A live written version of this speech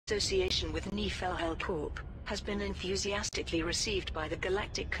association with Niflhel Corp. Has been enthusiastically received by the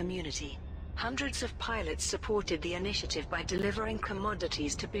galactic community. Hundreds of pilots supported the initiative by delivering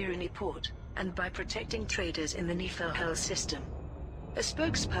commodities to Biruni Port, and by protecting traders in the Niflhel system. A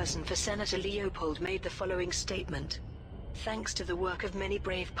spokesperson for Senator Leopold made the following statement. Thanks to the work of many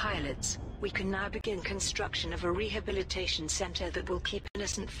brave pilots, we can now begin construction of a rehabilitation center that will keep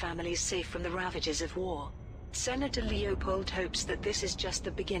innocent families safe from the ravages of war. Senator Leopold hopes that this is just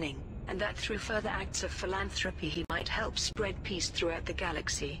the beginning, and that through further acts of philanthropy he might help spread peace throughout the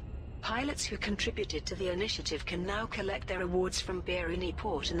galaxy. Pilots who contributed to the initiative can now collect their awards from Biruni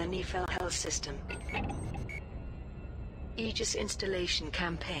Port in the Niflhel system. Aegis Installation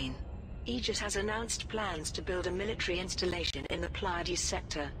Campaign. Aegis has announced plans to build a military installation in the Pleiades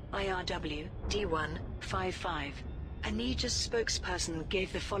sector, IRW, D155. An Aegis spokesperson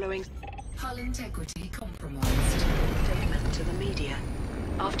gave the following hull integrity compromised statement to the media.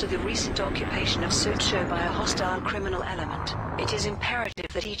 After the recent occupation of Sutro by a hostile criminal element, it is imperative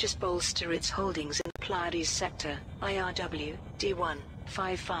that Aegis bolster its holdings in the Pleiades sector, IRW,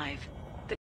 D155.